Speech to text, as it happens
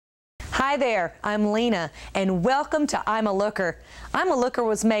Hi there, I'm Lena, and welcome to I'm a Looker. I'm a Looker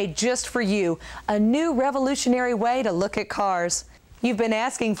was made just for you, a new revolutionary way to look at cars. You've been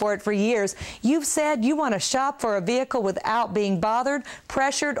asking for it for years. You've said you want to shop for a vehicle without being bothered,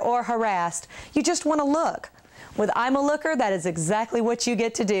 pressured, or harassed. You just want to look. With I'm a Looker, that is exactly what you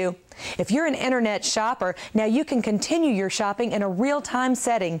get to do. If you're an internet shopper, now you can continue your shopping in a real-time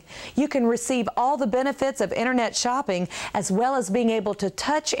setting. You can receive all the benefits of internet shopping, as well as being able to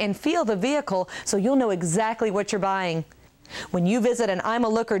touch and feel the vehicle so you'll know exactly what you're buying. When you visit an I'm a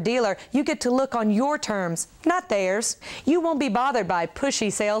Looker dealer, you get to look on your terms, not theirs. You won't be bothered by pushy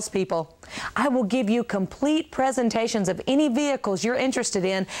salespeople. I will give you complete presentations of any vehicles you're interested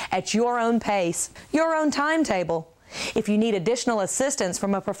in at your own pace, your own timetable. If you need additional assistance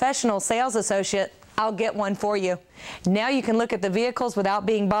from a professional sales associate, I'll get one for you. Now you can look at the vehicles without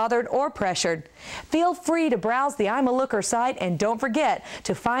being bothered or pressured. Feel free to browse the I'm a Looker site, and don't forget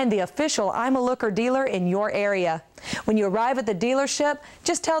to find the official I'm a Looker dealer in your area. When you arrive at the dealership,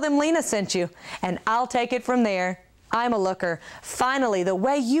 just tell them Lena sent you, and I'll take it from there. I'm a Looker. Finally, the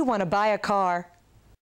way you want to buy a car.